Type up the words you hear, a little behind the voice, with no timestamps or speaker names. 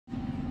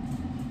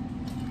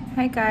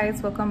Hi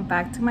guys, welcome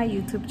back to my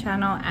YouTube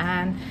channel,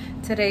 and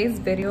today's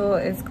video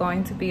is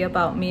going to be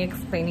about me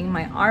explaining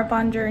my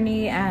Arbonne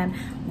journey and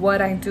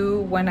what I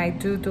do when I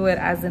do it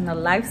as in a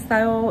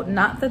lifestyle,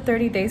 not the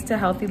 30 days to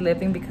healthy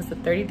living, because the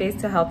 30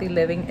 days to healthy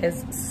living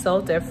is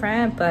so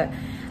different. But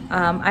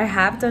I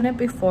have done it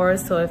before,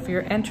 so if you're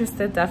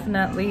interested,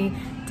 definitely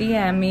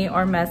DM me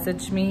or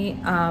message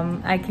me.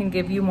 I can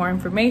give you more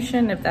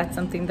information if that's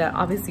something that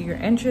obviously you're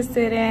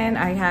interested in.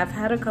 I have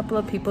had a couple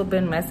of people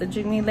been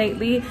messaging me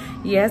lately.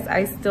 Yes,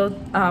 I still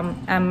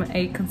am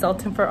a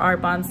consultant for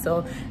Arbonne,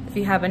 so if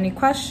you have any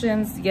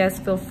questions, yes,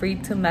 feel free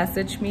to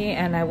message me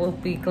and I will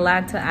be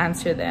glad to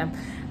answer them.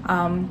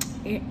 On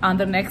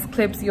the next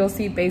clips, you'll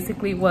see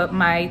basically what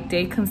my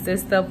day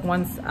consists of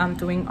once I'm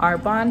doing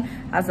Arbonne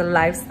as a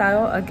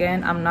lifestyle.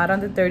 Again, I'm not on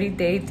the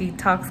 30-day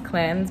detox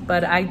cleanse,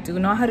 but I do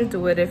know how to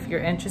do it if you're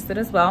interested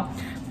as well.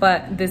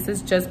 But this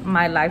is just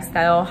my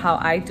lifestyle, how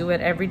I do it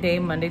every day,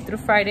 Monday through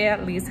Friday.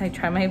 At least I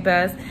try my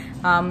best.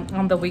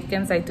 On the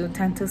weekends, I do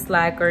tend to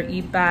slack or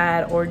eat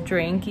bad or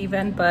drink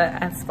even, but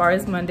as far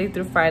as Monday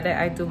through Friday,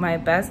 I do my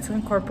best to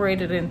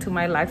incorporate it into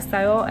my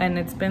lifestyle, and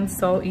it's been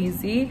so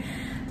easy.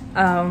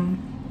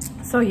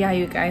 So yeah,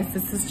 you guys,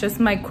 this is just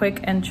my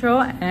quick intro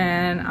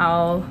and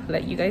I'll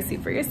let you guys see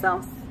for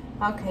yourselves.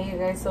 Okay, you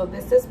guys, so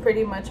this is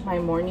pretty much my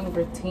morning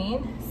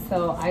routine.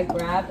 So I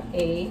grab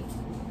a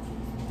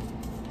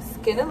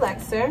skin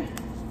elixir,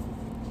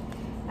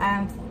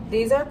 and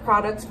these are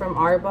products from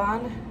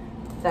Arbonne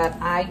that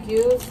I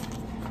use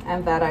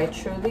and that I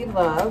truly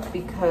love,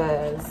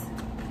 because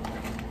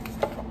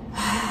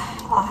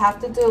I'll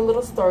have to do a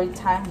little story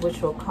time,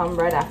 which will come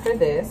right after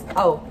this.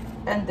 Oh,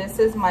 and this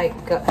is my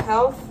gut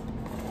health.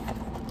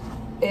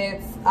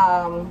 It's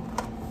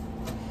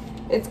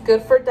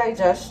good for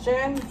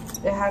digestion.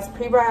 It has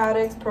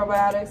prebiotics,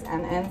 probiotics,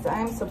 and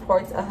enzymes.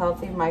 Supports a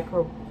healthy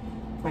microbiome.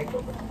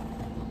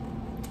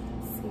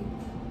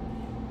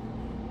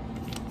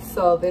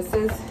 So this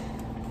is,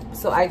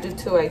 so I do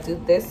two. I do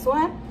this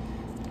one,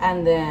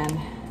 and then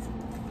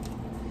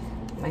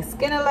my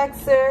skin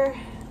elixir.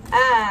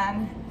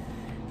 And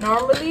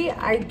normally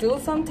I do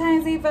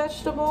sometimes eat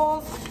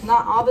vegetables,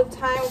 not all the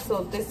time.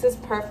 So this is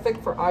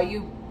perfect for all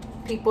you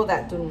people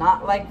that do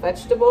not like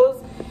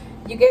vegetables.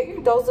 You get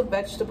your dose of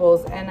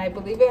vegetables, and I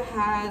believe it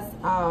has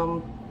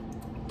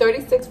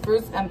 36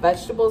 fruits and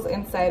vegetables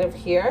inside of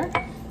here,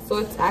 so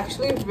it's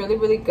actually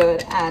really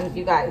good. And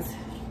you guys,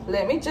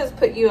 let me just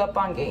put you up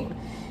on game.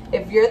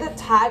 If you're the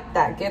type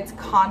that gets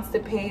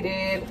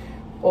constipated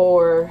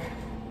or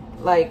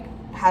like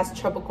has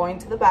trouble going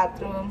to the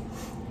bathroom,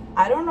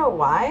 I don't know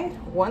why,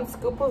 one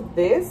scoop of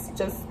this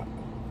just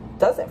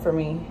does it for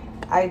me.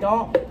 I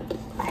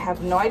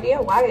have no idea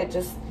why. It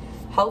just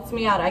helps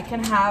me out. I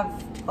can have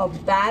a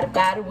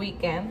bad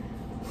weekend,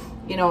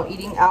 you know,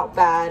 eating out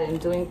bad and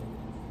doing,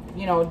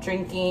 you know,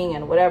 drinking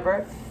and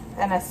whatever,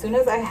 and as soon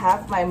as I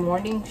have my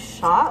morning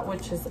shot,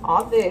 which is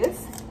all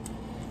this,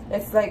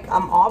 it's like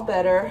I'm all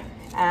better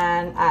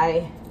and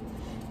I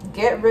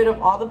get rid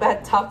of all the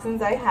bad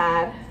toxins I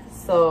had.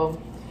 So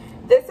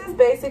this is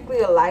basically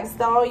a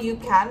lifestyle. You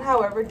can,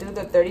 however, do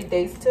the 30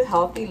 days to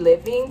healthy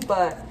living,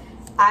 but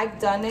I've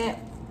done it,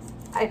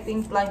 I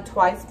think, like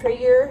twice per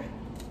year,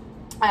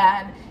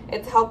 and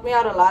it's helped me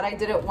out a lot. I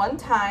did it one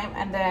time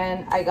and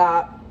then I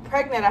got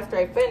pregnant after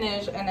I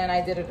finished, and then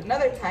I did it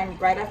another time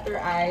right after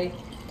I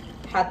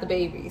had the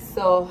baby.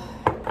 So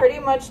pretty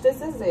much this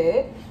is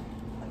it.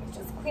 Let me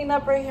just clean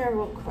up right here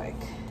real quick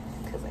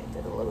because I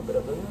did a little bit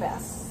of a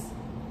mess.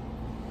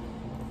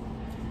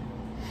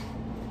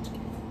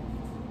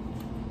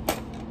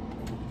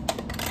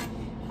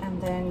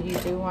 And then you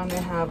do want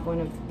to have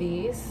one of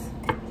these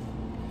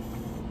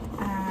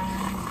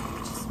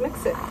and just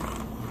mix it.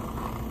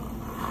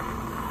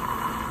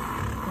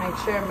 Make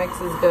sure it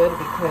mixes good,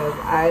 because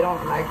I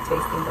don't like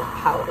tasting the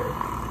powder.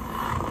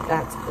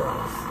 That's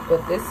gross.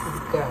 But this is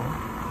good.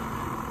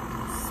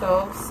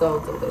 So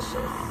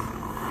delicious.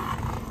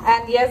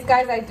 And yes,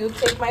 guys, I do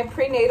take my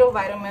prenatal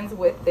vitamins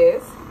with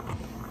this.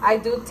 I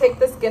do take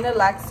the skin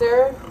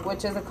elixir,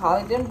 which is a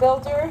collagen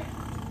builder.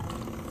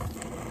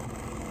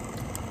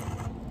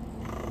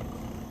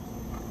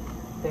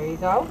 There you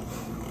go.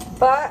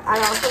 But I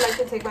also like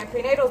to take my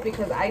prenatals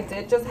because I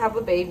did just have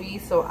a baby,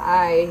 so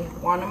I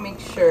want to make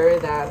sure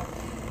that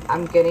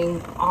I'm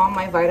getting all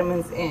my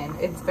vitamins in.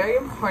 It's very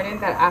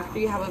important that after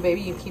you have a baby,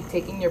 you keep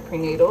taking your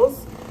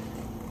prenatals.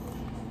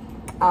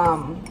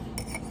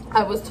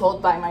 I was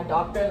told by my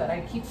doctor that I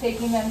keep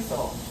taking them,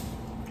 so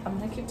I'm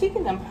gonna keep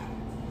taking them.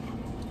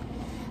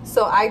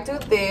 So I do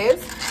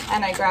this,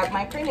 and I grab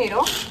my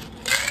prenatal,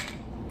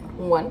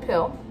 one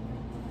pill.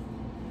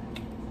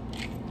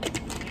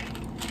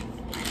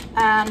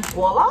 And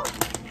voila,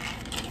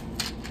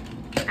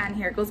 and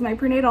here goes my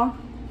prenatal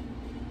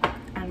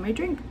and my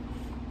drink.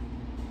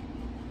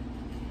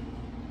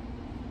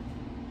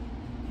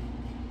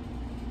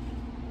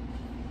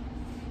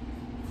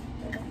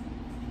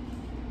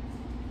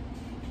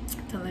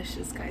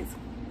 Delicious, guys.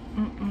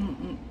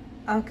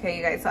 Okay,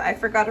 you guys, so I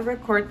forgot to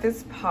record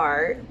this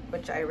part,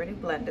 which I already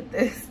blended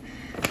this,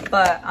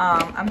 But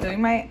I'm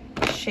doing my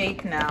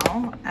shake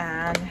now,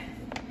 and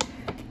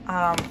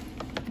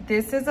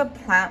this is a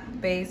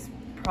plant-based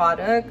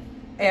product.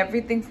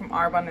 Everything from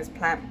Arbonne is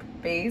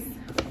plant-based,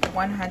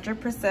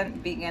 100%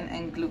 vegan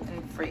and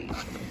gluten-free.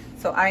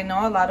 So I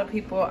know a lot of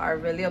people are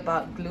really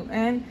about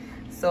gluten,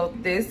 so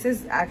this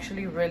is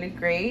actually really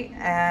great.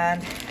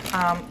 And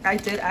I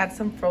did add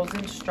some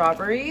frozen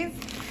strawberries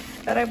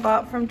that I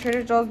bought from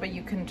Trader Joe's, but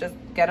you can just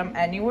get them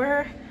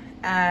anywhere.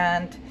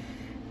 And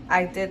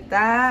I did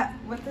that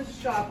with the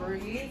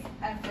strawberries,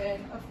 and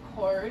then of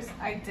course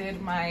I did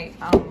my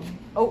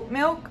oat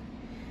milk,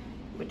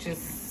 which is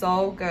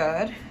so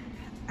good,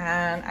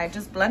 and I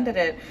just blended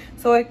it.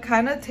 So it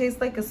kind of tastes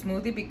like a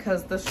smoothie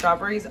because the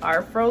strawberries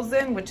are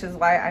frozen, which is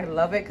why I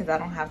love it, because I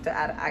don't have to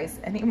add ice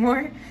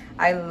anymore.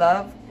 I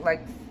love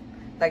like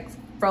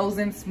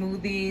frozen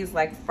smoothies,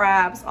 like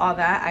fraps, all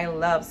that I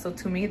love. So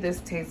to me this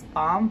tastes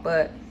bomb.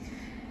 But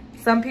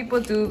some people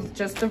do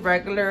just the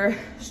regular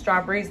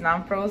strawberries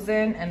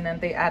non-frozen, and then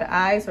they add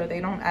ice, or they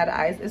don't add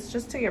ice. It's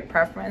just to your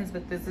preference,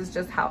 but this is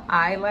just how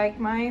I like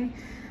mine.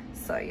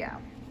 So yeah.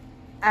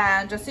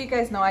 And just so you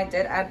guys know, I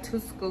did add 2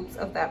 scoops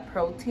of that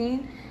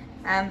protein.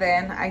 And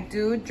then I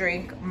do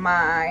drink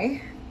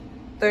my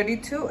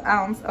 32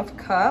 ounce of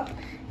cup,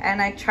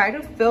 and I try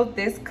to fill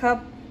this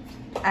cup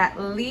at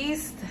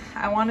least,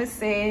 I want to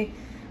say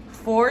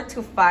 4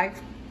 to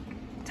 5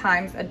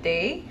 times a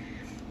day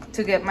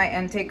to get my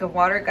intake of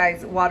water.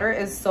 Guys, water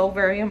is so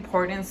very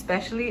important,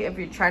 especially if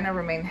you're trying to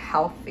remain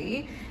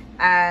healthy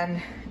and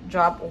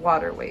drop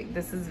water weight.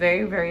 This is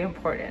very, very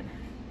important.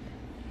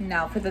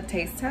 Now for the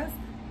taste test.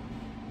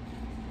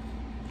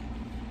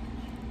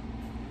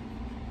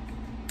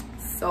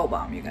 So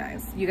bomb, you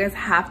guys. You guys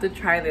have to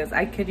try this.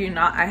 I kid you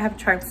not. I have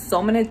tried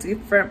so many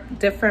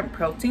different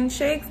protein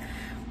shakes.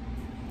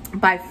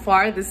 By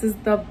far, this is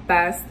the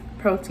best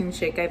protein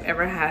shake I've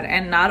ever had.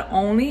 And not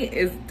only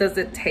does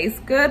it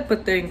taste good,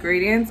 but the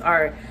ingredients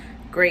are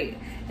great.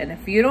 And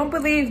if you don't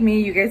believe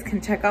me, you guys can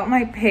check out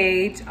my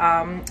page.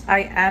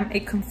 I am a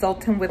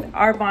consultant with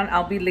Arbonne.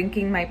 I'll be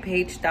linking my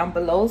page down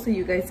below, so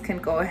you guys can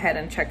go ahead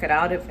and check it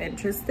out if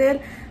interested.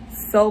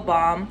 So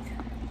bomb.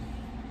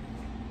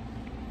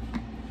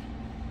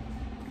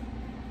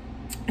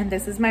 And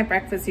this is my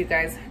breakfast, you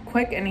guys.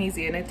 Quick and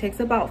easy, and it takes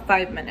about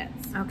 5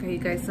 minutes. Okay, you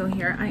guys, so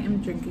here I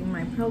am drinking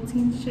my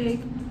protein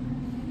shake.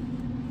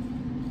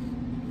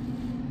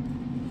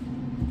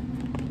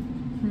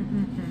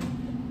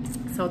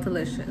 So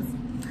delicious.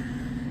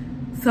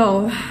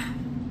 So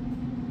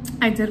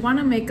I did want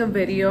to make a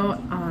video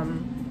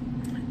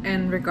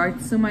in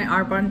regards to my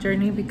Arbonne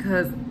journey,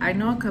 because I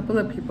know a couple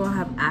of people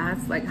have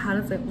asked, like, how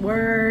does it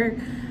work?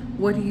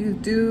 What do you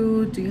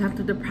do? Do you have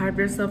to deprive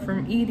yourself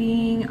from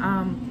eating?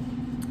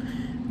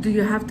 Do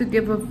you have to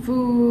give up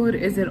food?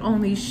 Is it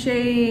only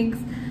shakes?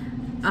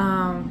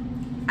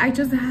 I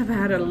just have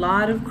had a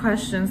lot of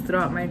questions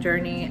throughout my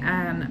journey,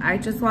 and I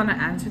just want to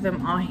answer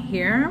them all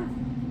here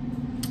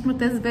with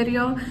this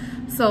video.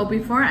 So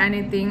before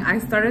anything, I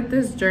started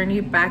this journey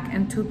back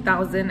in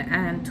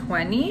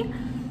 2020.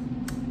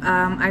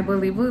 I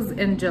believe it was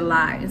in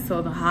July.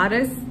 So the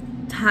hottest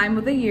time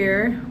of the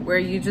year, where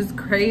you just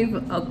crave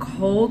a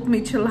cold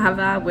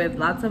michelada with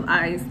lots of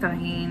ice,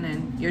 tajin,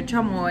 and your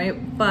chamoy.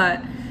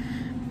 But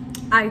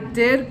I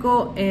did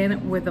go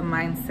in with a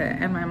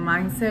mindset, and my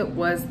mindset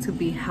was to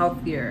be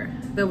healthier.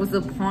 There was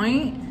a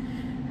point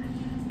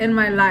in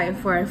my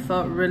life where I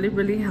felt really,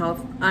 really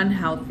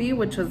unhealthy,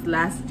 which was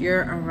last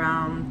year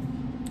around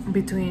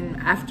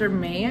after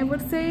May, I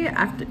would say,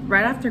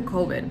 right after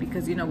COVID,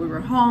 because, you know, we were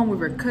home, we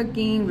were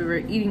cooking, we were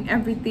eating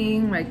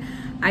everything. Like,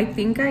 I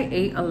think I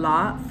ate a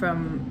lot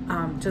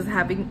from just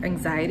having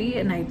anxiety,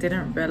 and I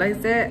didn't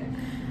realize it.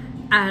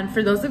 And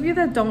for those of you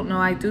that don't know,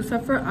 I do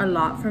suffer a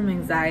lot from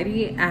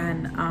anxiety,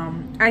 and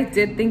I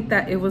did think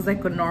that it was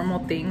like a normal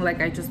thing. Like,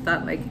 I just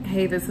thought, like,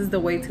 hey, this is the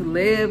way to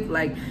live.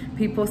 Like,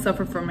 people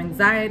suffer from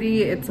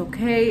anxiety, it's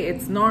okay,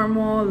 it's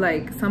normal.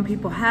 Like, some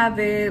people have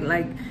it,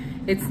 like,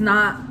 it's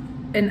not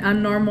an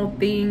abnormal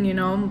thing, you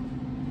know.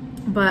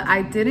 But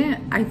I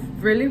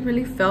really,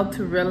 really failed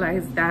to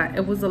realize that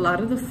it was a lot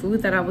of the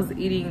food that I was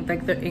eating,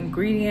 like the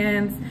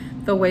ingredients,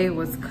 the way it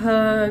was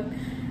cooked.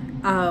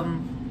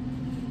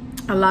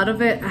 A lot of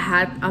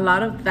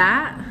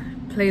that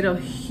played a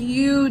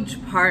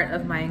huge part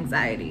of my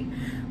anxiety.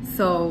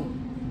 So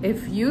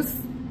if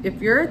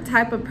you're a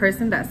type of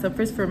person that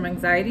suffers from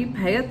anxiety,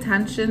 pay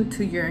attention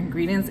to your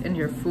ingredients in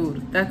your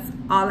food. That's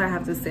all I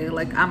have to say.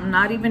 Like, I'm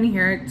not even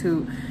here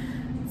to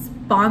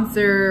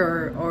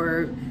sponsor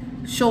or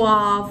show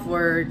off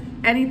or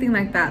anything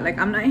like that. Like,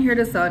 I'm not here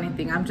to sell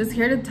anything. I'm just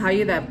here to tell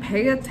you that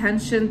pay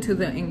attention to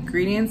the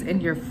ingredients in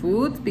your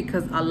foods,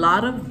 because a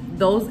lot of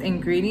those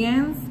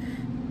ingredients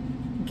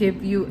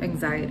give you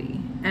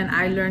anxiety. And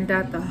I learned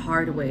that the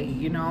hard way,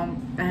 you know.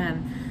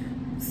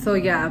 And so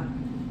yeah,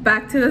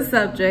 back to the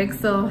subject.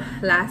 So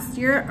last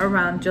year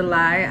around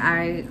July,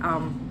 I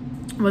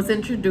was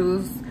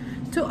introduced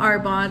to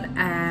Arbonne,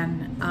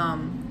 and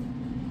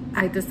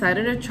I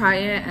decided to try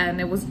it,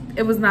 and it was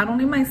not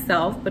only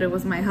myself, but it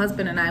was my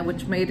husband and I,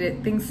 which made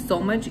things so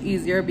much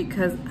easier,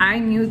 because I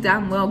knew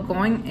damn well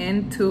going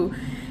into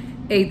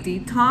a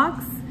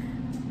detox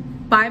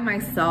by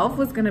myself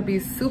was gonna be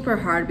super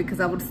hard, because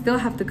I would still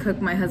have to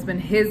cook my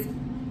husband his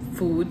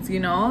foods, you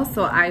know.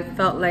 So I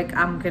felt like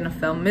I'm gonna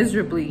fail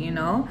miserably, you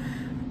know.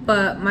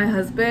 But my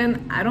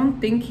husband, I don't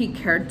think he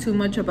cared too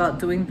much about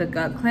doing the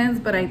gut cleanse,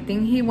 but I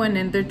think he went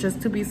in there just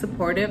to be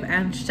supportive.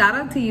 And shout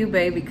out to you,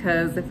 babe,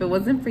 because if it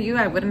wasn't for you,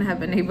 I wouldn't have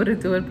been able to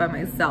do it by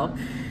myself.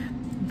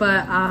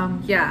 But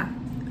yeah,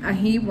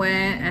 he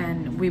went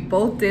and we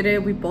both did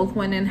it. We both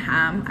went in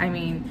ham. I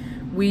mean,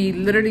 we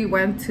literally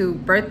went to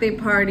birthday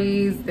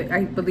parties.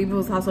 I believe it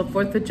was also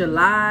 4th of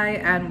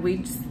July, and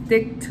we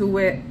stick to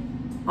it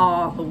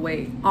all the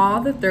way,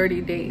 all the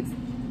 30 days.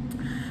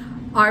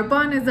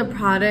 Arbonne is a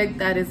product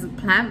that is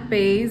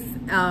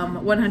plant-based,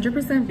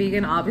 100%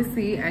 vegan,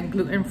 obviously, and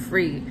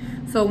gluten-free.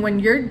 So when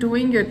you're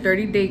doing your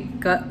 30-day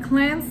gut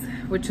cleanse,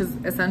 which is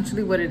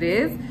essentially what it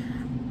is,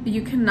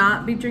 you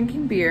cannot be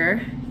drinking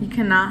beer. You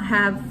cannot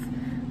have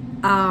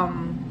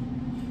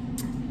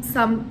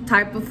some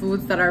type of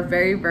foods that are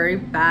very, very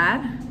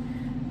bad.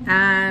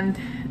 And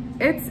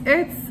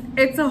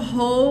it's a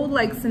whole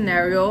like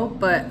scenario.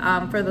 But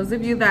for those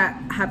of you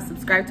that have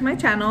subscribed to my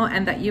channel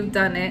and that you've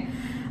done it,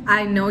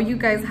 I know you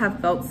guys have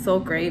felt so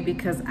great,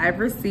 because I've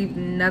received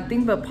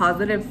nothing but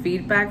positive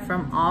feedback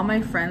from all my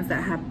friends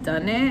that have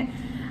done it.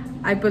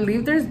 I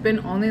believe there's been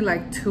only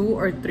like 2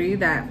 or 3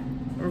 that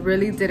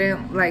really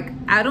didn't like.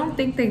 I don't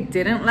think they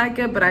didn't like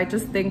it, but I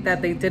just think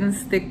that they didn't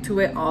stick to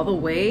it all the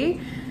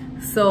way.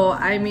 So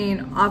I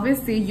mean,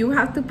 obviously you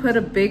have to put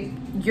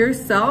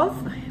yourself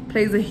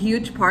plays a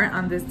huge part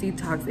on this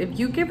detox. If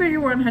you give it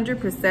your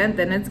 100%,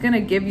 then it's gonna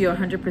give you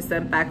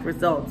 100% back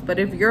results. But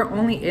if you're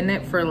only in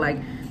it for like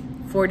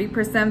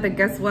 40%, then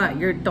guess what?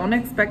 You don't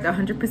expect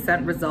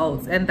 100%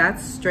 results, and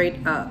that's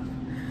straight up.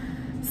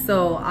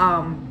 So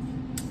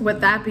with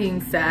that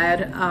being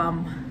said,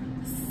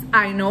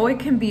 I know it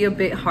can be a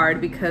bit hard,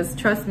 because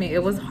trust me,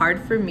 it was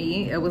hard for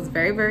me. It was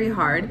very, very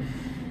hard.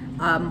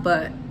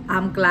 But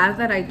I'm glad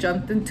that I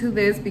jumped into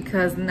this,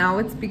 because now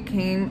it's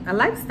became a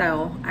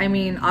lifestyle. I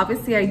mean,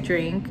 obviously I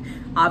drink,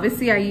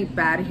 obviously I eat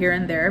bad here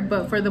and there,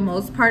 but for the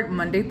most part,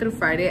 Monday through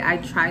Friday, I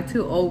try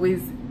to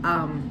always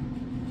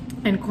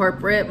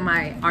incorporate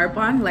my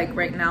Arbonne. Like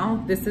right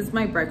now, this is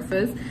my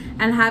breakfast,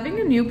 and having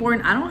a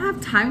newborn, I don't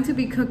have time to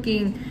be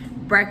cooking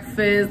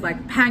breakfast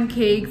like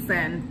pancakes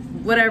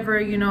and whatever,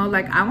 you know.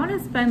 Like I want to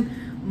spend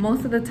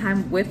most of the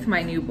time with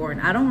my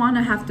newborn. I don't want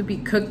to have to be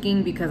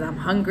cooking because I'm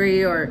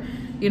hungry, or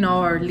you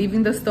know, or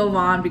leaving the stove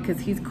on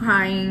because he's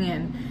crying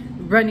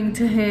and running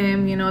to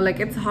him, you know.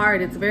 Like it's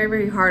hard. It's very,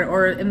 very hard.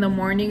 Or in the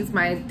mornings,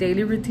 my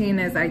daily routine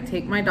is I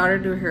take my daughter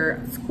to her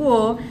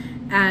school,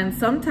 and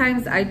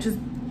sometimes I just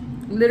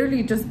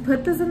literally just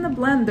put this in the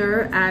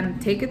blender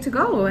and take it to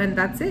go, and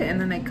that's it.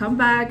 And then I come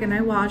back and I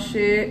wash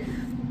it,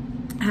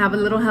 have a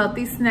little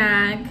healthy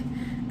snack,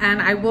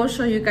 and I will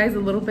show you guys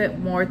a little bit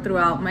more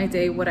throughout my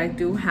day what I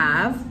do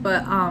have.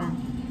 But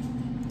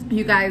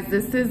you guys,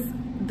 this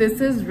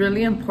is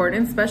really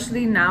important,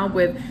 especially now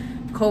with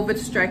COVID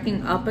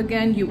striking up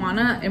again. You want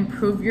to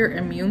improve your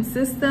immune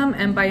system,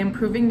 and by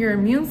improving your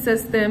immune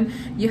system,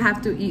 you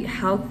have to eat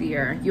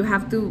healthier. You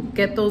have to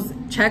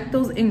check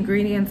those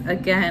ingredients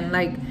again.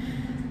 Like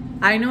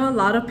I know a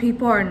lot of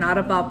people are not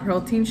about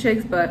protein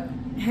shakes, but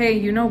hey,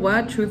 you know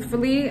what?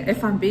 Truthfully,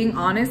 if I'm being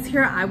honest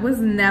here, I was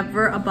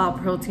never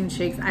about protein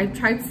shakes. I've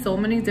tried so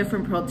many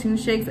different protein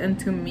shakes, and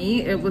to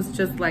me, it was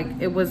just like,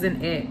 it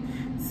wasn't it.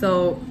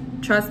 So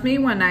trust me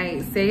when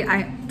I say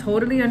I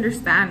totally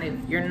understand if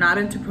you're not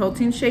into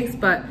protein shakes,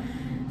 but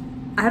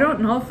I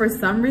don't know, for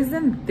some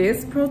reason,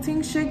 this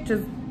protein shake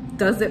just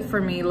does it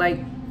for me. Like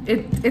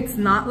it's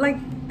not like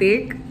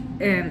thick,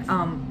 and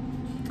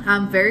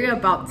I'm very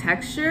about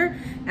texture,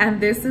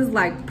 and this is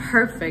like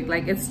perfect.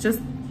 Like it's just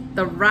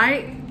the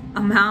right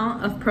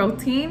amount of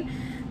protein,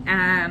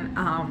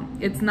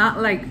 and it's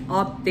not like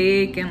all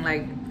thick and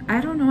like,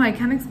 I don't know, I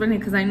can't explain it,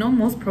 because I know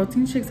most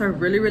protein shakes are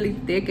really, really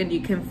thick and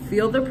you can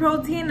feel the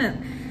protein,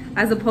 and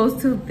as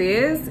opposed to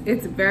this,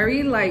 it's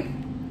very like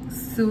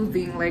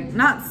soothing. Like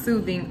not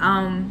soothing,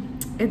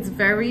 it's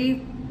very,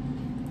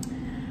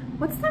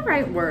 what's the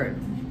right word?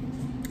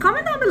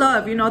 Comment down below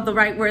if you know the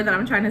right word that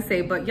I'm trying to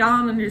say, but y'all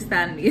don't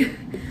understand me.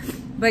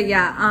 But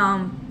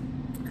yeah,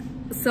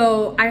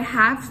 so I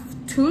have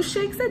 2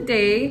 shakes a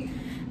day.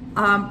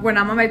 When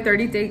I'm on my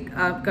 30-day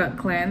gut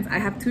cleanse, I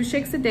have 2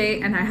 shakes a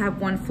day, and I have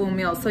 1 full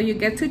meal. So you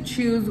get to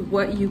choose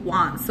what you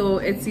want. So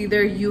it's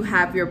either you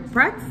have your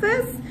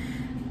breakfast,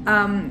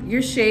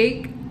 your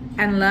shake,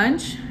 and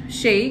lunch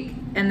shake,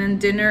 and then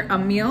dinner a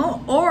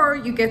meal, or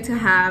you get to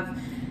have,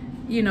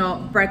 you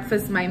know,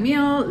 breakfast my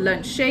meal,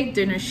 lunch shake,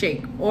 dinner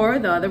shake, or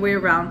the other way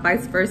around,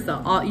 vice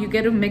versa. You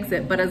get to mix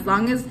it, but as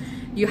long as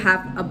you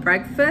have a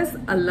breakfast,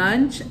 a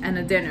lunch, and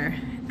a dinner,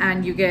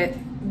 and you get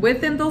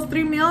within those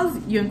 3 meals,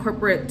 you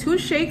incorporate 2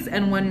 shakes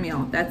and 1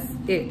 meal. That's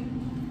it.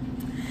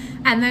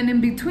 And then in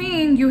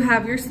between, you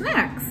have your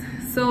snacks.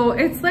 So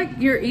it's like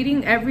you're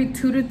eating every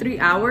 2 to 3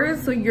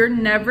 hours, so you're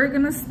never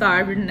gonna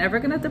starve, you're never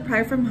gonna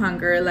deprive from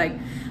hunger. Like,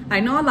 I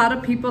know a lot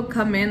of people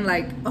come in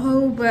like,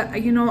 oh,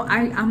 but you know,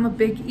 I'm a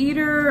big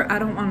eater, I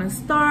don't want to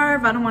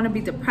starve, I don't want to be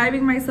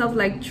depriving myself.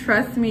 Like,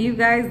 trust me, you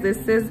guys,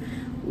 this is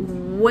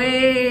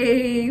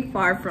way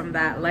far from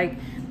that. Like,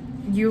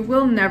 you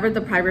will never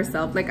deprive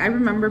yourself. Like, I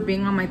remember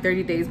being on my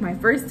 30 days, my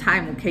first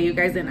time, okay, you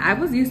guys, and I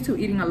was used to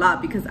eating a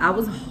lot because I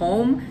was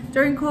home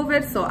during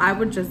COVID, so I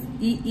would just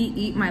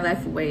eat my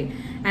life away.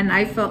 And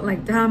I felt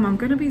like, damn, I'm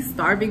gonna be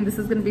starving, this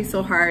is gonna be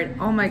so hard.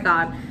 Oh my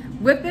God.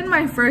 Within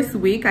my first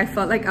week, I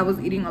felt like I was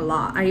eating a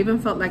lot. I even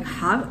felt like,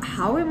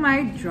 how am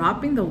I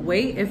dropping the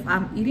weight if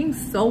I'm eating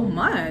so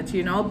much,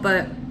 you know?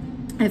 But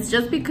it's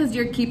just because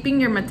you're keeping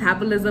your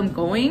metabolism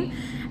going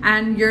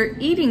and you're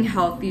eating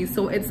healthy,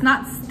 so it's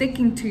not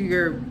sticking to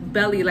your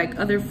belly like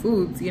other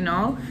foods, you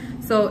know?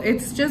 So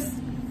it's just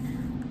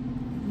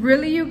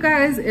really, you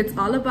guys, it's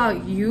all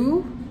about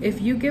you.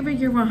 If you give it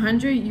your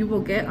 100, you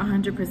will get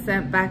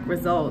 100% back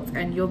results,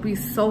 and you'll be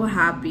so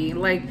happy.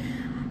 Like,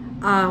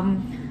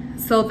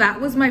 so that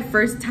was my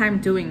first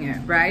time doing it,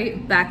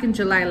 right? Back in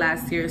July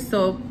last year.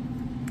 So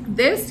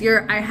this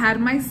year I had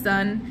my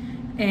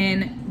son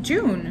in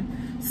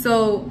June.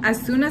 So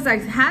as soon as I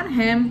had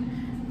him,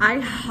 I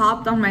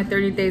hopped on my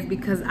 30 days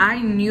because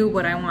I knew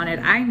what I wanted.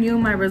 I knew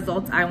my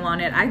results I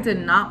wanted. I did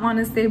not want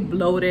to stay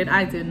bloated.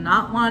 I did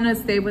not want to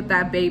stay with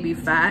that baby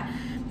fat.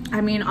 I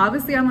mean,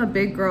 obviously I'm a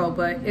big girl,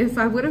 but if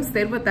I would have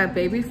stayed with that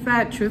baby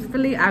fat,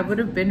 truthfully, I would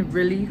have been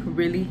really,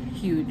 really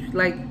huge.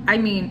 Like, I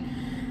mean,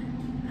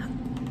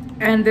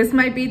 and this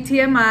might be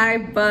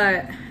TMI,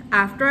 but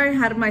after I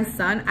had my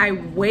son, I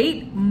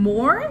weighed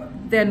more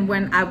than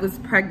when I was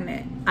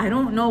pregnant. I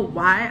don't know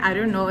why. I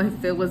don't know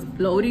if it was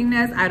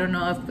bloatingness. I don't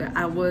know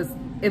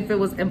if it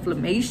was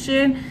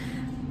inflammation.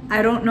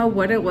 I don't know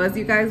what it was,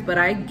 you guys, but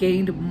I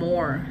gained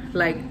more.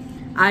 Like,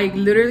 I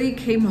literally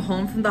came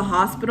home from the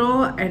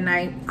hospital and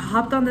I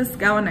hopped on the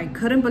scale and I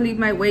couldn't believe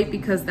my weight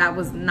because that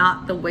was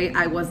not the weight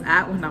I was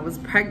at when I was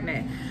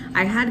pregnant.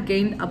 I had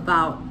gained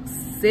about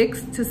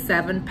 6 to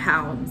 7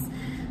 pounds.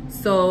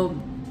 So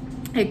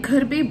it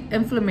could be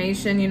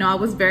inflammation, you know. I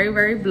was very,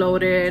 very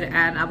bloated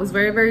and I was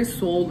very, very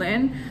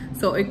swollen.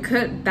 So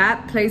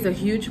that plays a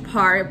huge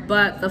part.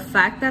 But the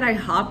fact that I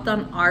hopped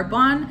on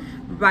Arbonne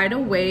right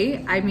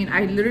away, I mean,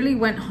 I literally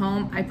went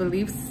home, I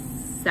believe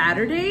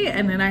Saturday,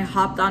 and then I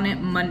hopped on it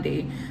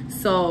Monday.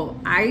 So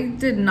I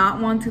did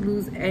not want to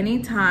lose any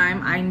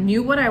time. I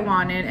knew what I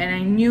wanted and I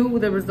knew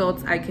the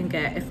results I can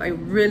get if I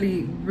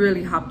really,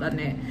 really hopped on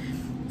it.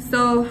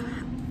 So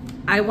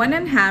I went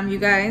in ham, you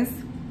guys.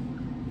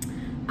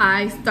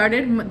 I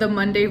started the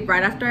Monday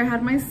right after I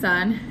had my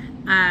son,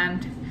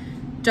 and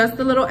just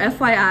a little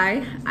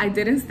FYI, I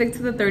didn't stick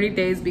to the 30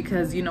 days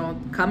because, you know,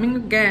 coming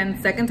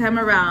again, second time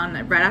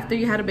around, right after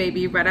you had a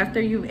baby, right after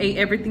you ate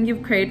everything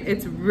you've craved,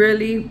 it's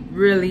really,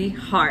 really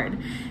hard.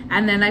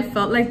 And then I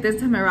felt like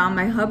this time around,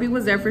 my hubby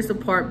was there for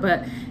support,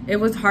 but it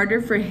was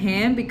harder for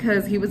him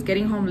because he was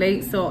getting home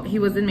late, so he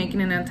wasn't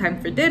making enough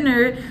time for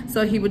dinner,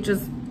 so he would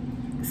just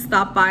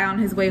stop by on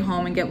his way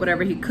home and get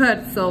whatever he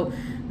could. So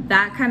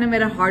that kind of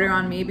made it harder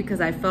on me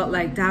because I felt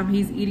like, damn,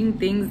 he's eating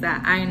things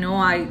that I know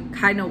I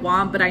kind of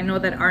want, but I know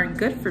that aren't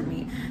good for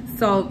me.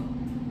 So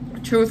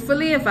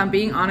truthfully, if I'm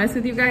being honest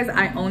with you guys,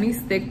 I only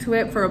stick to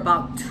it for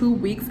about 2.5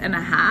 weeks.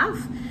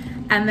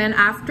 And then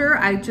after,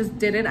 I just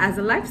did it as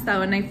a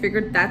lifestyle, and I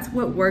figured that's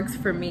what works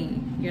for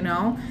me, you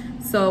know?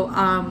 So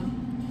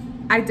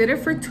I did it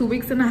for 2.5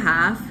 weeks,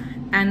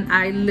 and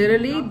I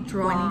literally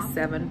dropped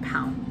 27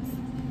 pounds.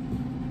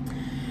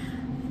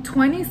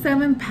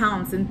 27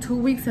 pounds in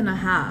 2.5 weeks.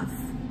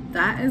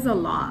 That is a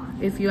lot,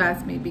 if you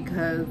ask me,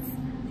 because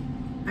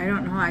I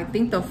don't know, I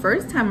think the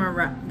first time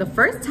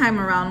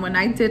around when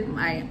I did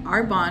my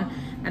Arbonne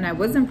and I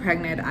wasn't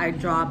pregnant, I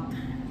dropped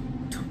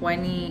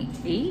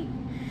 28,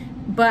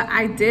 but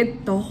I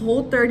did the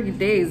whole 30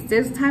 days.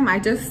 This time I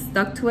just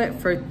stuck to it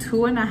for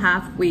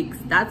 2.5 weeks.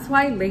 That's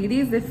why,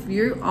 ladies, if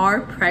you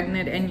are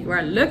pregnant and you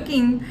are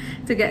looking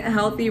to get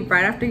healthy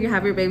right after you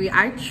have your baby,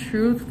 I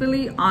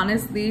truthfully,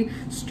 honestly,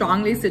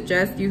 strongly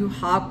suggest you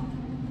hop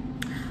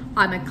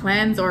on a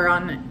cleanse or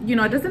on, you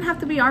know, it doesn't have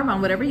to be Arbonne,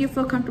 whatever you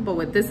feel comfortable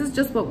with. This is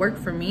just what worked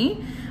for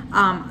me.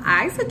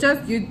 I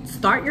suggest you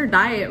start your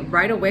diet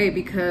right away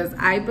because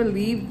I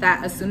believe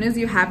that as soon as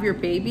you have your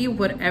baby,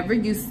 whatever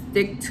you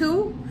stick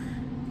to,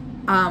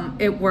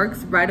 it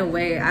works right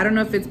away. I don't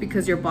know if it's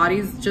because your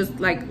body's just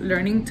like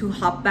learning to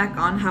hop back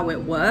on how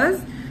it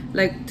was,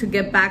 like to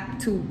get back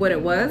to what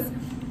it was,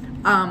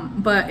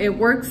 but it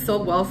works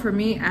so well for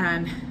me.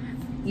 And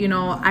you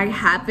know, I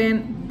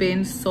haven't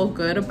been so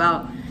good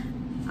about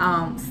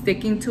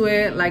sticking to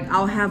it. Like,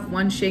 I'll have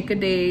 1 shake a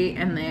day,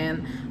 and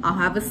then I'll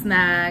have a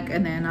snack,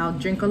 and then I'll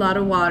drink a lot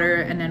of water,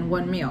 and then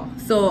 1 meal.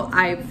 So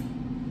I've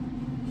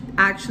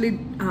actually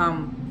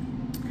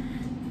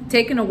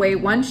taken away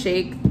 1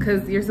 shake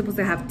because you're supposed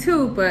to have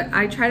 2, but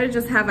I try to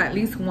just have at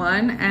least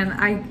 1, and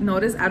I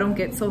notice I don't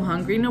get so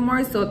hungry no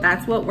more. So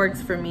that's what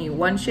works for me,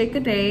 1 shake a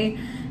day,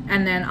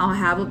 and then I'll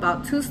have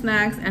about 2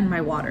 snacks and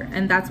my water.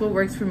 And that's what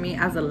works for me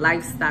as a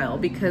lifestyle,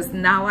 because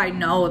now I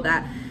know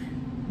that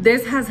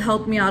this has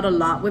helped me out a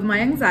lot with my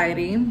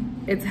anxiety.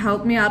 It's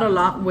helped me out a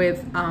lot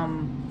with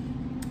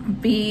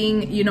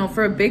being, you know,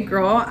 for a big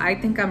girl, I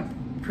think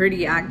I'm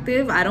pretty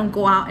active. I don't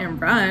go out and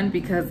run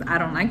because I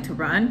don't like to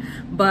run,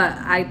 but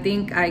I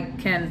think I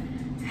can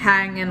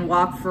hang and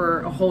walk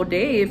for a whole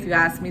day if you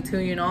ask me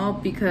to, you know,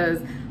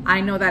 because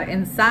I know that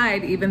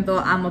inside, even though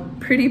I'm a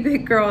pretty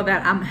big girl,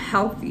 that I'm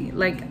healthy.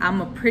 Like,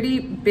 I'm a pretty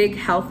big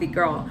healthy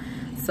girl.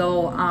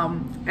 So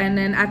and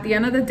then at the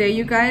end of the day,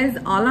 you guys,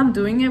 all I'm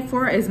doing it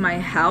for is my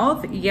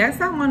health.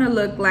 Yes, I want to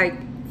look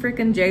like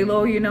freaking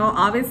J-Lo, you know,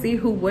 obviously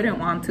who wouldn't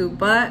want to,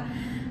 but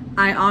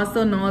I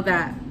also know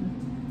that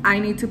I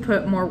need to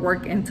put more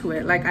work into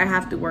it. Like, I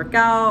have to work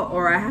out,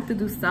 or I have to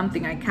do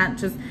something. I can't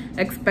just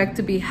expect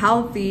to be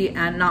healthy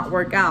and not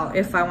work out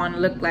if I want to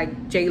look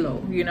like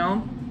J-Lo, you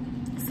know.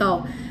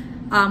 So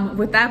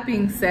with that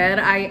being said,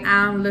 I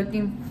am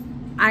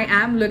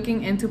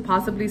looking into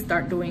possibly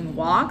start doing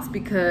walks,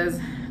 because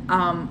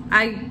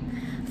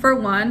for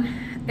one,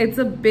 it's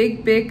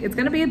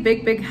gonna be a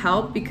big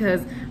help,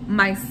 because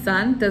my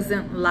son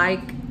doesn't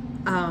like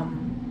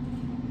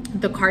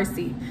the car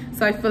seat.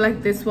 So I feel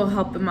like this will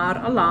help him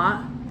out a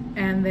lot.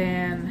 And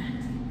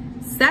then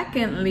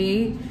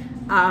secondly,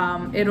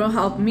 it'll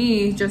help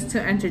me just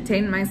to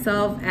entertain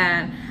myself.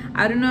 And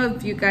I don't know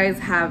if you guys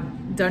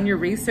have done your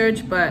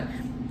research, but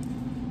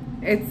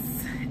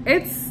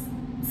it's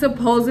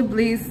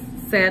supposedly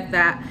said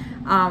that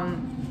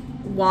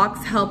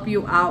walks help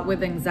you out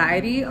with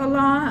anxiety a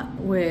lot,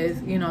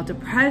 with, you know,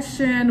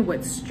 depression,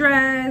 with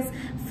stress.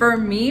 For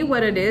me,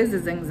 what it is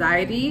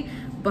anxiety.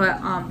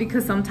 But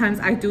because sometimes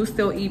I do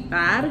still eat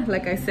bad.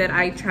 Like I said,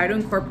 I try to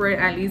incorporate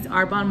at least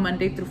Arbonne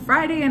Monday through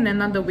Friday, and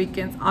then on the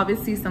weekends,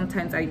 obviously,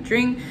 sometimes I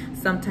drink,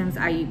 sometimes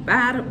I eat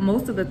bad.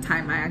 Most of the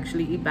time, I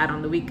actually eat bad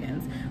on the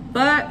weekends.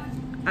 But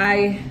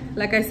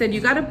like I said,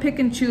 you gotta pick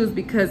and choose,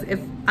 because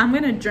if I'm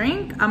gonna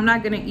drink, I'm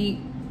not gonna eat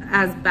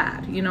as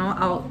bad, you know.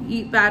 I'll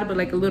eat bad, but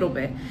like a little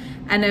bit.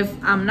 And if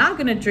I'm not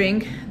gonna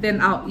drink, then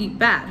I'll eat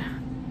bad.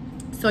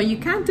 So you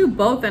can't do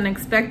both and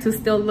expect to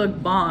still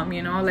look bomb,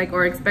 you know, like,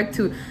 or expect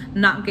to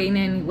not gain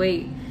any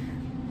weight.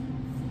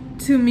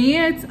 To me,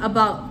 it's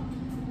about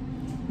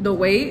the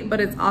weight, but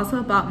it's also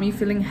about me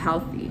feeling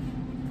healthy.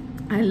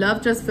 I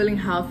love just feeling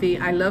healthy.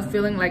 I love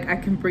feeling like I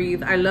can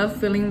breathe. I love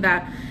feeling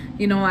that,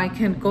 you know, I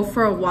can go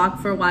for a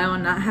walk for a while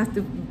and not have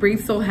to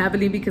breathe so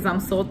heavily because I'm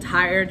so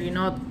tired. You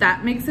know,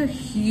 that makes a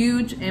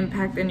huge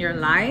impact in your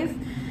life.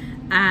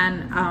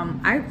 And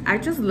I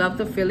just love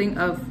the feeling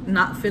of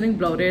not feeling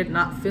bloated,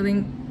 not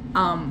feeling,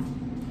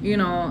 you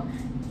know,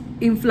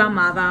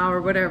 inflamada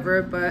or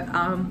whatever. But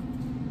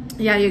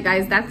yeah, you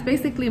guys, that's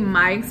basically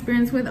my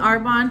experience with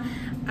Arbonne,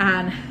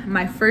 and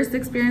my first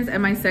experience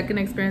and my second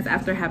experience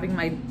after having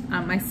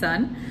my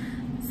son.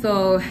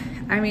 So,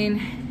 I mean,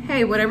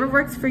 hey, whatever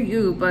works for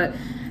you. But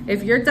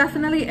if you're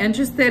definitely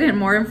interested in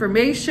more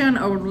information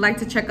or would like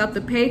to check out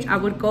the page, I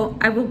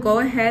will go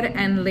ahead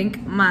and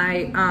link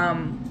my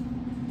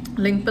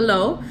link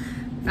below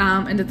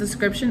in the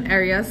description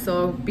area.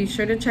 So be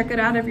sure to check it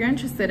out if you're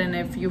interested, and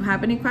if you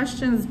have any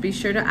questions, be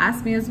sure to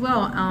ask me as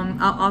well.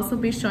 I'll also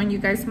be showing you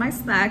guys my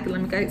snack.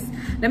 Let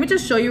me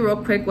just show you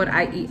real quick what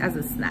I eat as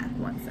a snack.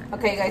 One second.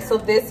 Okay guys, so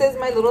this is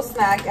my little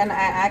snack, and I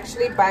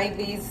actually buy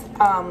these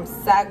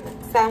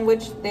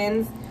sandwich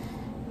thins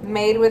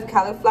made with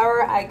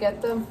cauliflower. I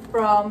get them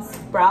from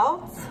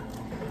Sprouts,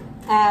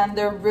 and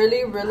they're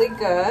really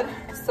good.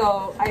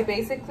 So I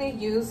basically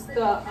use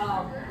the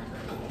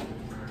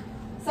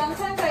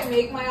sometimes I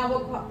make my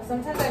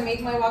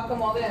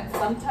guacamole, and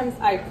sometimes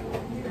I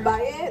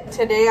buy it.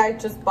 Today I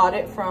just bought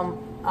it from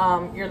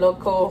your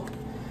local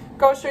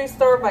grocery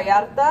store,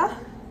 Vallarta,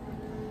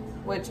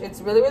 which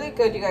it's really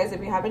good, you guys.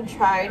 If you haven't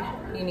tried,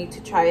 you need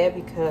to try it,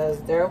 because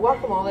their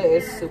guacamole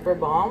is super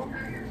bomb.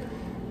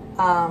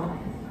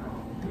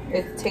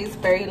 It tastes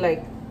very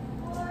like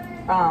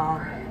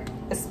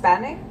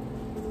Hispanic,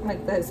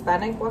 like the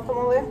Hispanic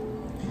guacamole.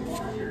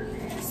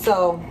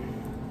 So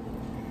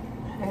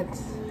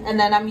and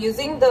then I'm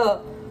using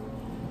the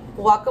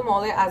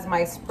guacamole as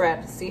my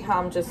spread. See how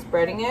I'm just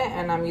spreading it,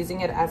 and I'm using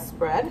it as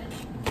spread.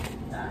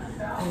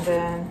 And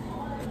then,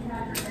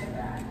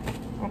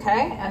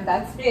 okay, and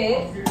that's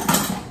it.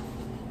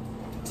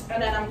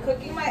 And then I'm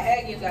cooking my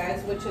egg, you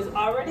guys, which is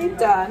already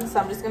done. So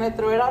I'm just gonna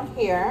throw it on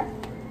here.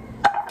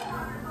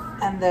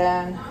 And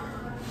then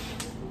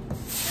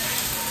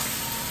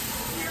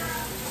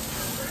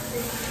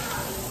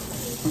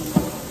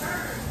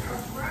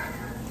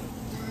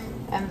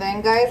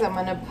guys, I'm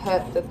gonna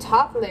put the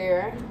top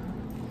layer,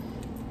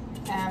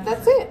 and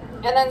that's it.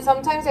 And then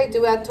sometimes I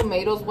do add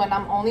tomatoes when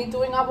I'm only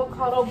doing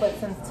avocado, but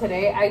since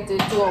today I did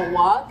do a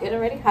wok, it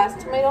already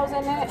has tomatoes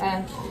in it.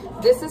 And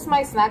this is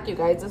my snack, you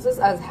guys. This is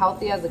as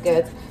healthy as it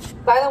gets.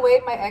 By the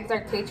way, my eggs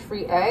are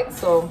cage-free eggs,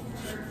 so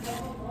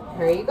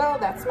here you go.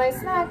 That's my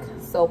snack.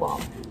 So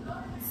bomb.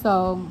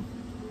 So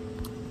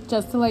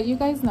just to let you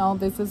guys know,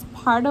 this is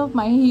part of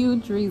my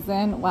huge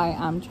reason why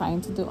I'm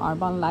trying to do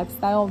Arbonne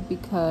lifestyle,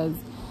 because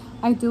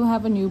I do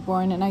have a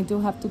newborn and I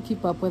do have to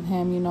keep up with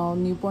him. You know,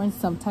 newborns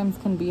sometimes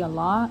can be a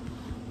lot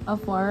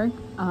of work.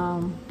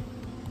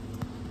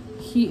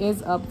 He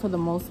is up for the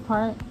most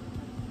part.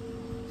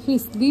 He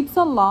sleeps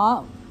a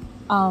lot,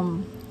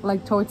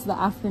 like towards the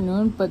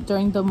afternoon, but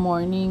during the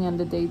morning and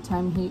the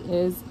daytime, he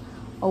is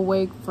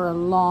awake for a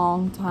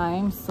long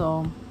time.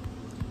 So,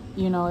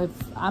 you know, if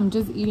I'm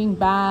just eating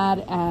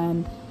bad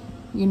and,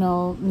 you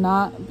know,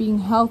 not being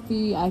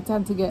healthy, I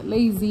tend to get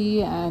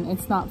lazy, and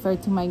it's not fair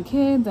to my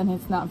kids and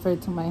it's not fair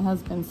to my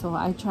husband. So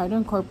I try to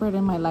incorporate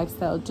in my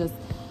lifestyle, just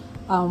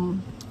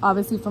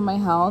obviously for my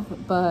health,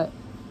 but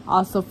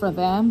also for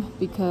them,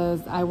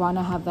 because I want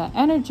to have that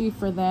energy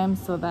for them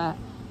so that,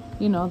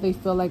 you know, they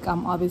feel like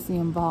I'm obviously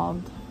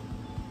involved.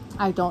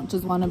 I don't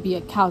just want to be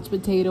a couch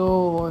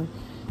potato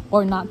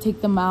or not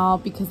take them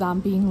out because I'm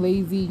being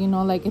lazy, you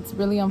know, like it's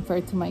really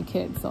unfair to my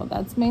kids. So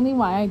that's mainly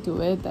why I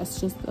do it. That's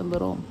just a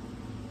little,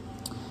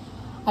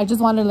 I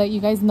just wanted to let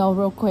you guys know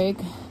real quick,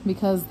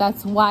 because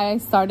that's why I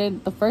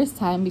started the first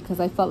time,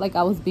 because I felt like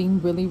I was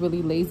being really,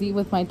 really lazy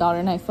with my daughter,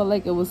 and I felt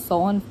like it was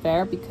so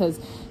unfair because,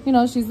 you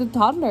know, she's a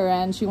toddler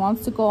and she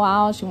wants to go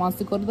out, she wants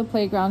to go to the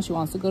playground, she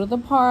wants to go to the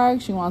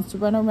park, she wants to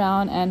run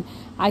around, and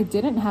I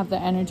didn't have the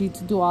energy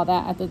to do all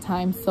that at the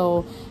time.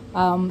 So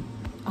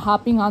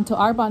hopping onto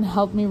Arbonne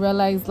helped me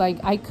realize like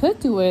I could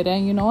do it,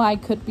 and you know, I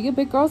could be a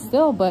big girl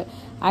still, but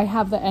I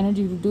have the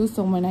energy to do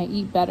so when I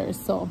eat better.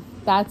 So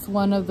that's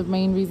one of the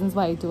main reasons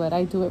why I do it.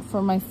 I do it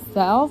for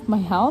myself, my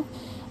health,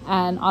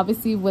 and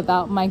obviously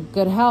without my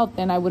good health,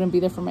 then I wouldn't be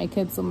there for my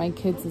kids, so my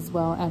kids as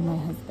well, and my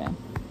husband.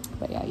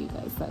 But yeah, you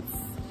guys, that's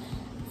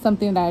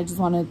something that I just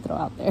wanted to throw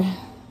out there.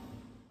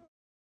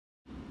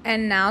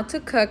 And now to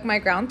cook my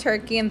ground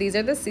turkey, and these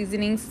are the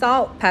seasonings: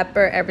 salt,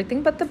 pepper,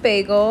 everything but the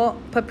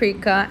bagel,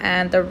 paprika,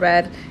 and the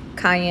red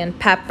cayenne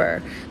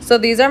pepper. So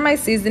these are my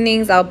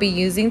seasonings I'll be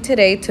using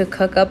today to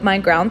cook up my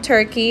ground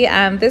turkey,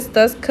 and this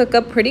does cook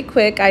up pretty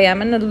quick. I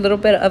am in a little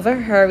bit of a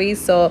hurry,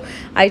 so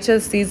I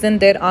just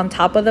seasoned it on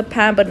top of the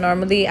pan, but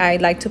normally I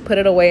like to put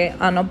it away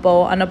on a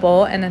bowl,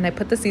 and then I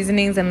put the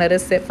seasonings and let it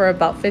sit for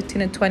about 15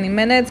 to 20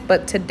 minutes.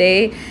 But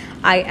today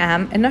I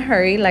am in a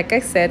hurry, like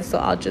I said, so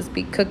I'll just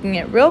be cooking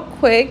it real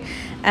quick,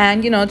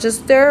 and you know,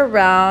 just stir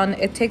around.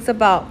 It takes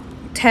about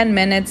 10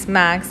 minutes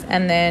max,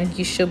 and then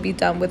you should be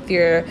done with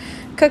your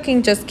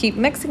cooking. Just keep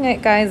mixing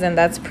it, guys, and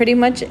that's pretty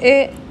much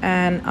it.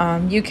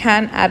 And you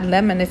can add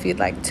lemon if you'd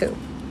like to.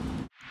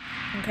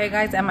 Okay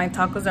guys, and my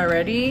tacos are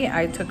ready.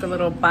 I took a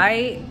little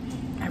bite.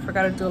 I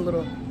forgot to do a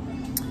little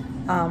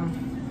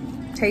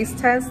taste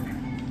test.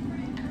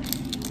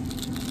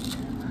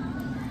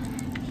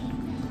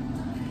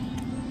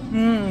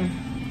 Mommy,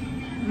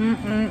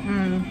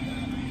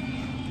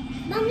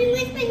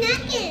 where's my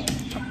napkin?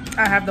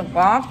 I have the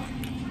guac,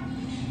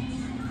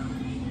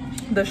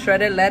 the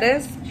shredded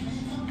lettuce,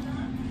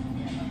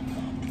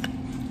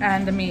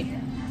 and the meat.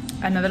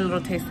 Another little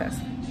taste test.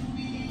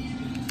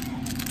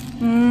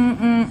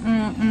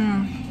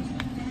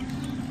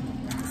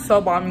 So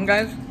bomb, you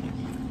guys.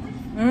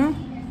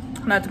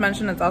 Not to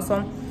mention it's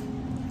also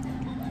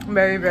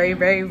very, very,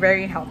 very,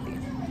 very healthy.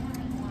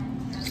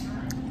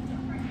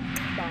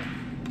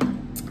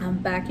 I'm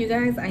back, you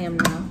guys. I am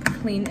now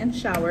clean and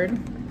showered.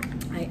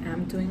 I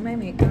am doing my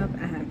makeup,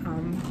 and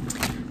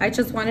I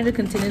just wanted to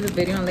continue the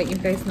video and let you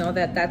guys know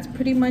that that's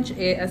pretty much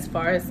it as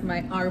far as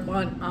my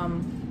Arbonne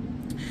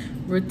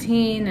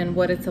routine and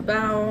what it's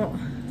about.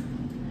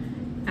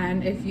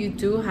 And if you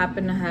do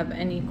happen to have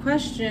any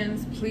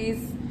questions,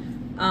 please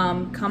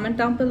comment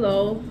down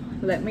below,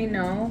 let me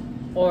know,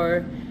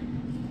 or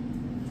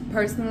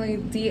personally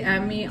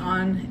DM me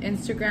on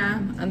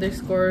Instagram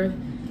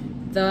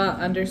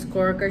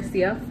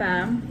 _the_Garcia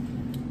fam.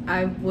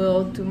 I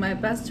will do my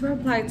best to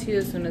reply to you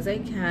as soon as I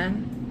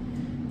can.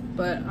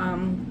 But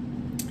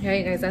yeah,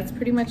 you guys, that's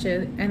pretty much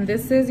it. And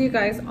this is, you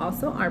guys,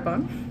 also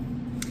Arbonne.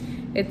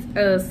 It's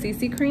a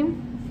CC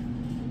cream,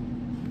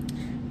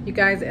 you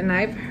guys, and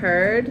I've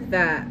heard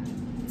that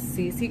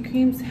CC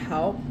creams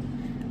help.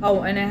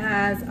 Oh, and it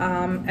has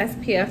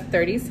SPF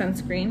 30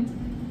 sunscreen.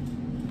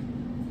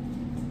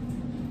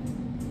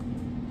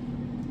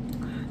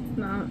 It's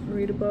not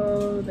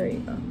readable. There you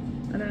go.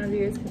 I don't know if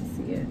you guys can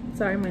see it.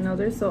 Sorry, my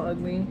nails are so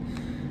ugly.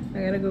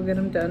 I gotta go get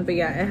them done. But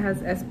yeah, it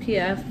has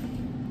SPF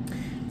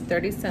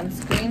 30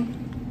 sunscreen.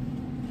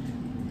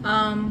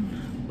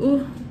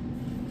 Ooh,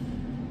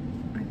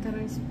 I thought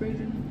I sprayed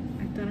it.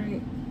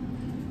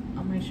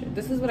 On my shirt.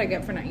 This is what I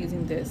get for not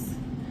using this.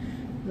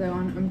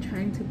 I'm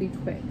trying to be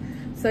quick.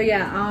 So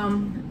yeah,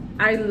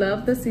 I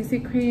love the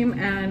CC cream,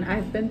 and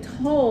I've been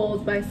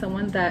told by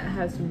someone that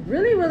has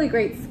really, really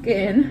great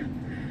skin.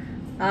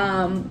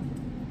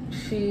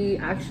 She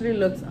actually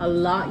looks a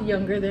lot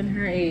younger than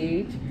her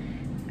age,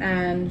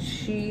 and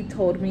she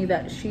told me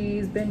that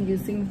she's been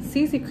using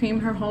CC cream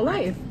her whole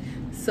life.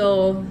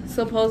 So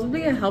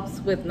supposedly it helps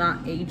with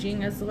not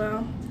aging as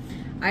well.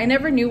 I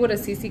never knew what a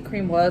CC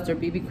cream was, or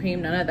BB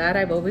cream, none of that.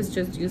 I've always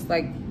just used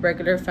like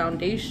regular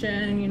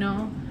foundation, you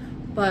know.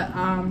 But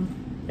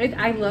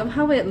I love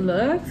how it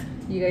looks.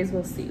 You guys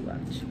will see,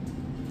 watch.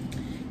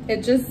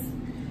 It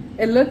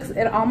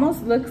it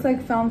almost looks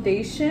like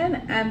foundation,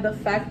 and the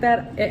fact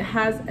that it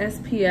has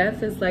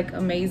SPF is like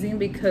amazing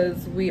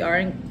because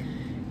I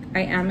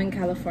am in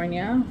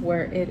California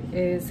where it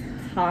is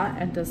hot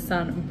and the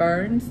sun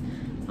burns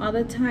all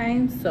the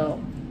time.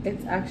 So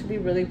it's actually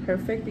really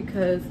perfect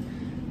because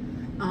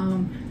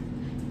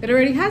it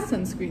already has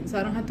sunscreen, so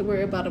I don't have to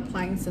worry about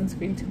applying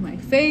sunscreen to my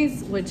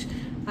face, which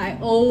I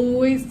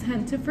always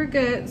tend to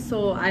forget.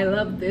 So I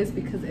love this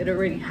because it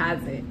already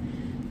has it.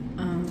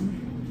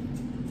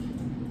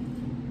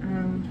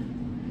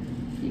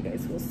 You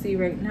guys will see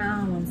right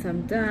now once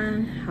I'm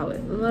done how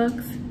it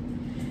looks,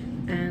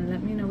 and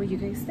let me know what you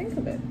guys think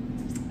of it.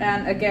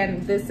 And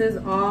again, this is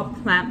all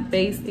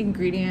plant-based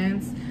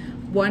ingredients,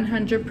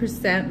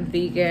 100%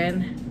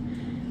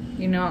 vegan.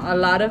 You know, a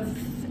lot of,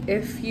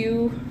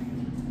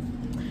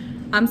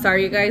 I'm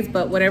sorry you guys,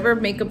 but whatever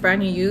makeup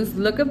brand you use,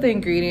 look up the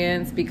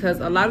ingredients, because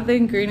a lot of the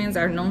ingredients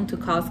are known to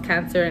cause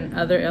cancer and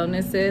other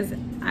illnesses.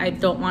 I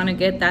don't want to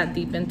get that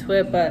deep into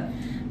it, but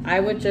I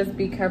would just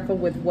be careful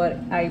with what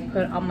I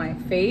put on my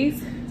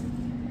face,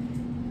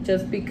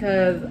 just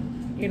because,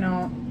 you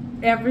know,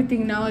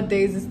 everything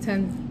nowadays is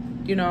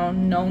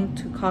known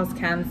to cause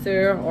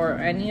cancer or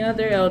any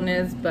other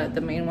illness, but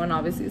the main one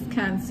obviously is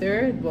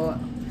cancer.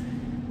 Well,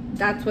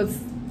 that's what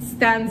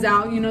stands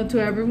out, you know, to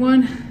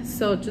everyone.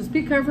 So just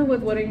be careful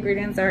with what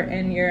ingredients are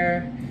in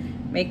your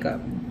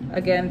makeup.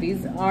 Again,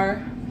 these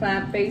are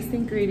plant-based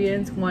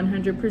ingredients,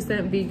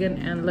 100%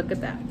 vegan, and look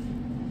at that.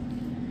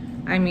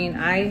 I mean,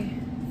 I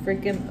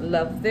freaking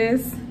love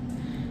this.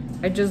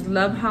 I just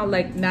love how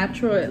like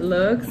natural it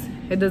looks.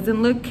 It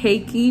doesn't look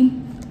cakey.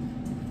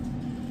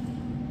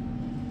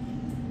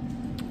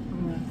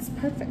 It's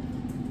perfect.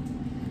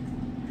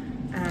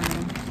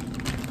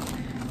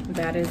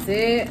 That is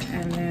it.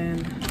 And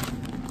then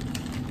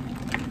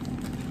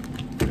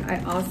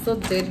I also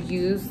did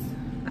use,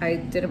 I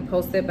didn't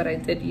post it, but I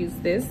did use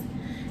this.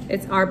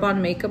 It's Arbonne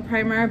makeup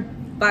primer,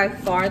 by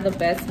far the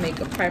best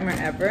makeup primer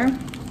ever.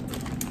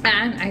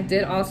 And I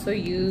did also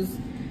use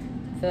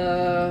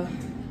the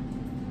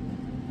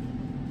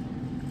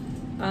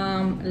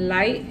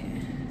light,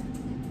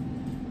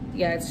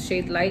 yeah, it's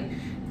shade light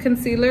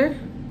concealer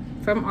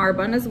from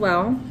Arbonne as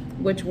well,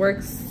 which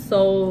works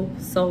so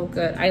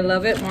good. I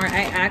love it more.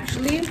 I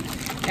actually,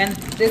 and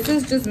this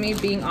is just me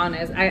being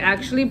honest, I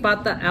actually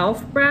bought the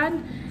e.l.f.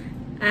 brand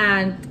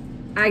and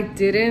I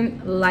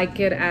didn't like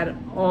it at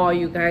all,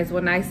 you guys.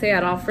 When I say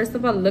at all, first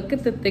of all, look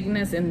at the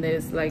thickness in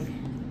this. Like,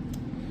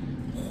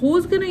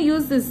 who's gonna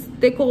use this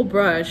thick old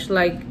brush?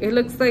 Like, it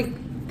looks like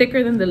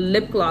thicker than the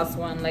lip gloss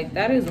one. Like,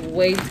 that is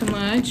way too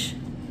much.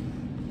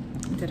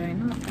 Did I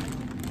not?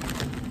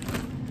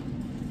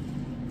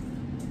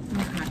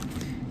 Okay.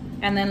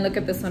 And then look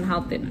at this one,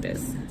 how thin it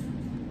is.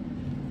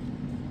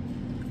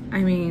 I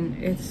mean,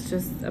 it's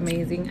just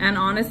amazing. And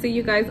honestly,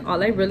 you guys,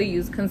 all I really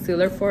use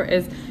concealer for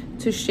is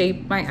to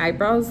shape my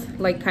eyebrows,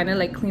 like kind of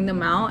like clean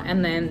them out,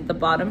 and then the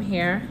bottom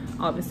here,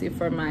 obviously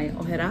for my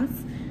ojeras.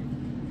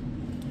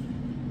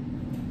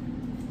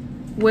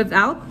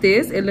 Without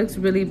this, it looks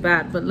really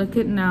bad, but look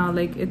at now,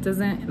 like it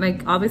doesn't,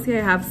 like obviously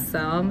I have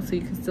some, so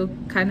you can still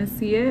kind of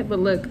see it, but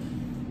look,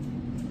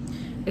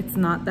 it's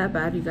not that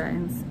bad, you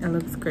guys. It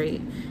looks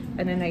great.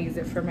 And then I use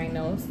it for my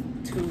nose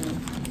to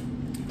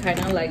kind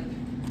of like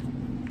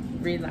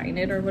reline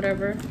it or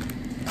whatever.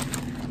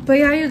 But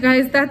yeah, you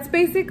guys, that's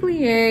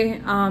basically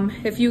it.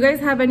 If you guys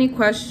have any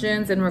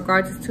questions in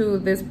regards to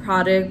this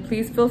product,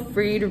 please feel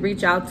free to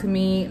reach out to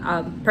me.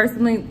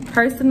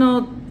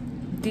 Personal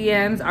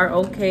DMs are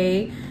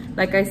okay.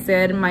 Like I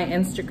said, my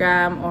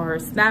Instagram or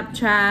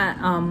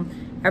Snapchat,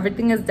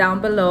 everything is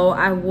down below.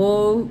 I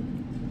will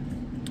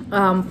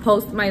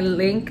post my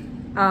link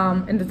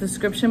in the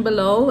description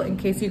below in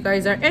case you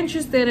guys are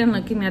interested in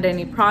looking at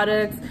any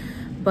products.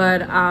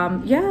 But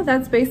yeah,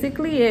 that's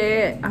basically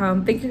it.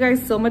 Thank you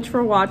guys so much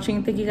for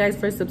watching. Thank you guys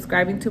for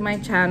subscribing to my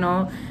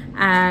channel,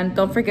 and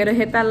don't forget to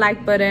hit that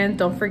like button.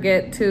 Don't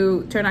forget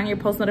to turn on your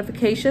post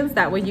notifications,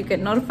 that way you get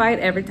notified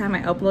every time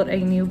I upload a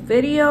new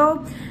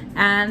video.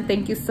 And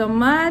thank you so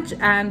much.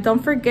 And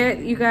don't forget,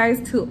 you guys,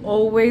 to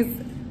always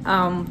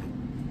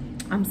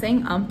I'm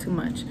saying too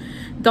much.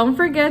 Don't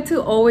forget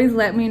to always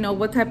let me know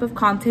what type of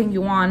content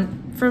you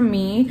want from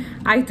me.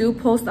 I do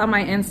post on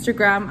my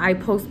Instagram. I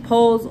post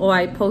polls, or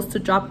I post to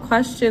drop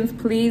questions.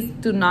 Please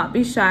do not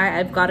be shy.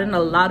 I've gotten a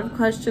lot of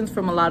questions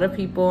from a lot of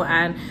people,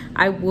 and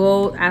I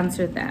will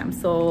answer them.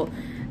 So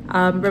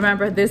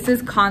remember, this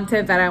is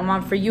content that I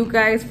want for you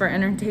guys, for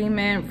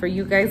entertainment, for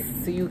you guys,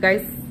 so you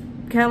guys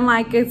can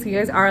like it, so you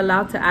guys are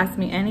allowed to ask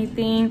me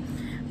anything.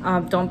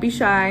 Don't be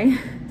shy.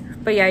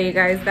 But yeah, you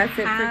guys, that's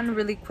it. And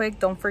really quick,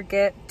 don't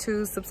forget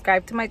to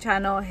subscribe to my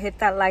channel, hit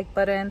that like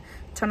button,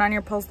 turn on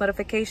your post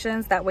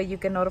notifications, that way you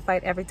get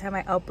notified every time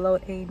I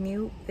upload a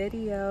new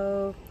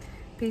video.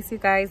 Peace, you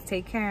guys.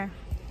 Take care.